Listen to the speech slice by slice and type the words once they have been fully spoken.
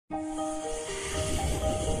Hello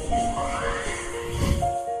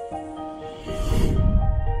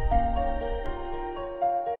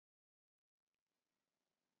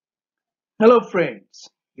friends,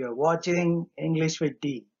 you're watching English with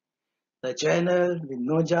D, the channel with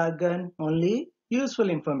no jargon, only useful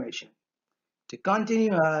information. To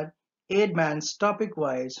continue our 8 Bands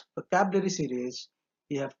Topicwise Vocabulary Series,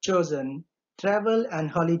 we have chosen travel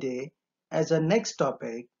and holiday as our next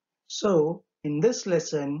topic. So, in this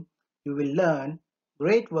lesson, you will learn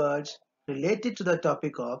great words related to the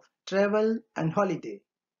topic of travel and holiday.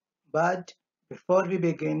 But before we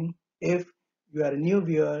begin, if you are a new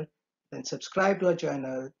viewer, then subscribe to our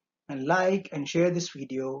channel and like and share this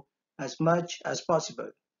video as much as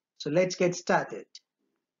possible. So let's get started.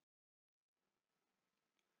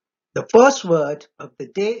 The first word of the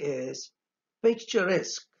day is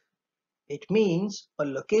picturesque. It means a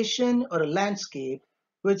location or a landscape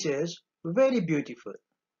which is very beautiful.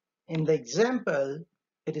 In the example,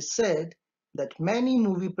 it is said that many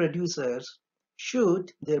movie producers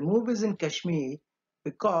shoot their movies in Kashmir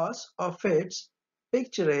because of its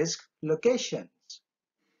picturesque locations.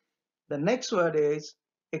 The next word is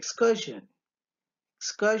excursion.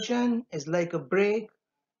 Excursion is like a break,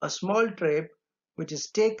 a small trip which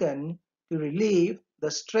is taken to relieve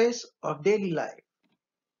the stress of daily life.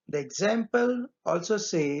 The example also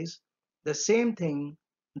says the same thing,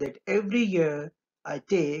 that every year I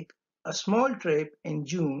take a small trip in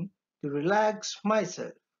June to relax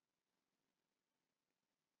myself.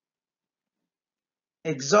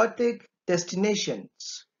 Exotic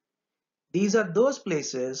destinations. These are those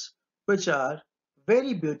places which are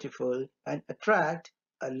very beautiful and attract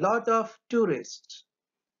a lot of tourists.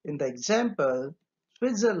 In the example,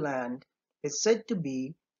 Switzerland is said to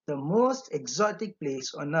be the most exotic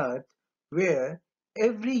place on earth where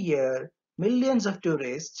every year millions of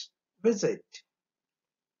tourists visit.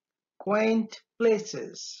 Quaint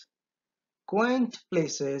places. Quaint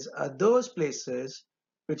places are those places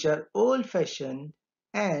which are old-fashioned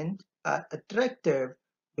and are attractive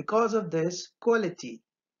because of this quality.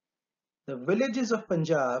 The villages of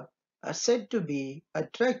Punjab are said to be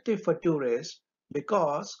attractive for tourists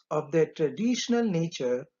because of their traditional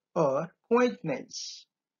nature or quaintness.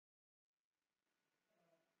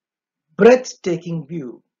 Breathtaking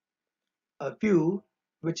view. A view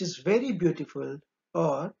which is very beautiful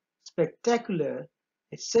or spectacular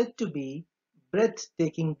is said to be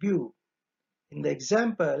breathtaking view. In the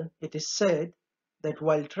example, it is said that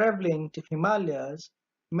while traveling to Himalayas,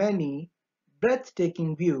 many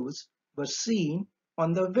breathtaking views were seen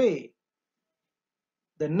on the way.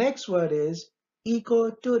 The next word is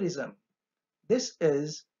ecotourism. This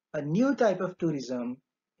is a new type of tourism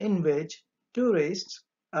in which tourists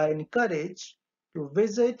are encouraged to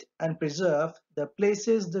visit and preserve the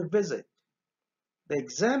places they visit. The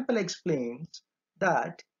example explains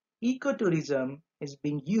that ecotourism is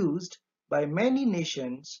being used by many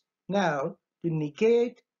nations now to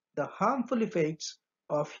negate the harmful effects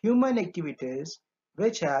of human activities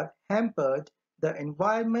which have hampered the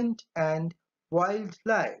environment and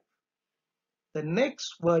wildlife. The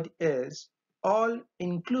next word is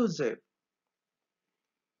all-inclusive.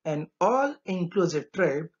 An all-inclusive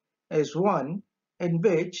trip is one in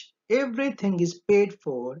which everything is paid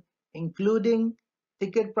for, including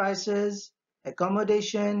ticket prices,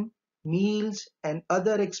 accommodation, meals, and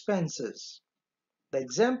other expenses. The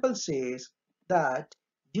example says that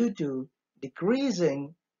due to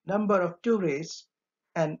decreasing number of tourists,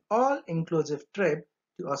 an all-inclusive trip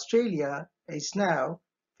to Australia is now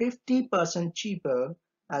 50% cheaper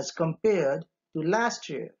as compared to last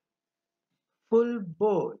year. Full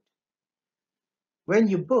board. When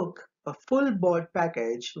you book a full board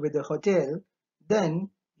package with a hotel, then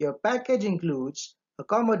your package includes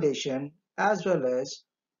accommodation as well as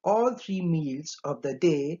all 3 meals of the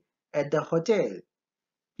day at the hotel.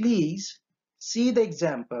 Please see the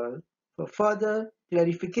example for further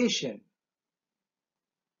clarification.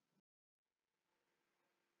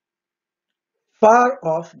 Far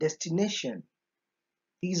off destination.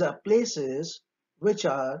 These are places which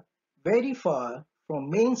are very far from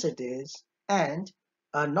main cities and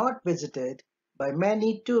are not visited by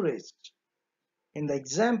many tourists. In the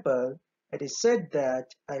example, it is said that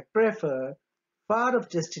I prefer far off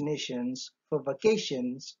destinations for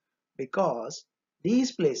vacations because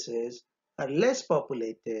these places are less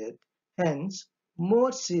populated, hence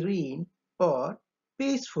more serene or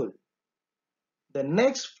peaceful. The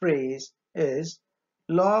next phrase is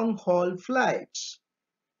long haul flights.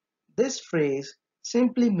 This phrase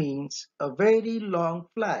simply means a very long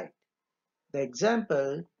flight. The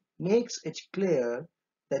example makes it clear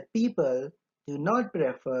that people do not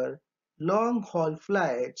prefer long-haul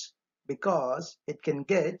flights because it can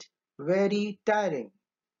get very tiring.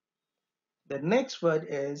 The next word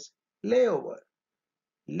is layover.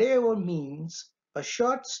 Layover means a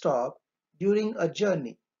short stop during a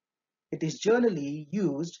journey. It is generally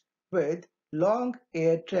used with long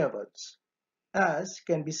air travels, as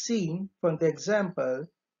can be seen from the example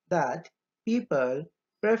that people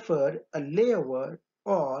prefer a layover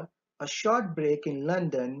or a short break in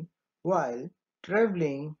London while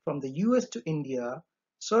traveling from the US to India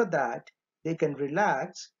so that they can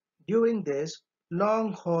relax during this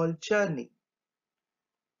long haul journey.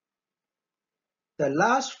 The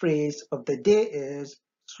last phrase of the day is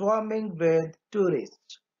swarming with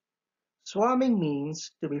tourists. Swarming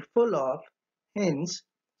means to be full of, hence,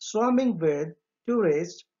 swarming with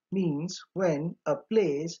tourists means when a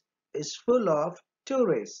place is full of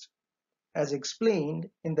tourists, as explained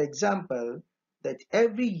in the example that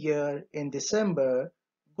every year in December,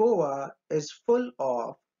 Goa is full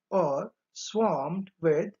of or swarmed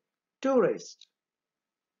with tourists.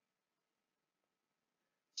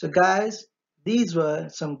 So, guys, these were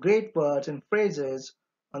some great words and phrases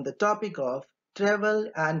on the topic of travel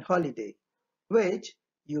and holiday, which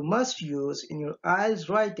you must use in your IELTS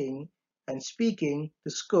writing and speaking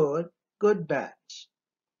to score good bands.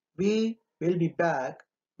 We will be back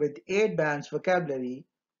with 8 bands vocabulary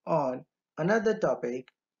on another topic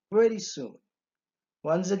very soon.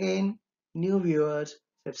 Once again, new viewers,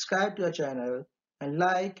 subscribe to our channel and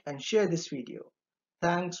like and share this video.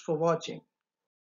 Thanks for watching.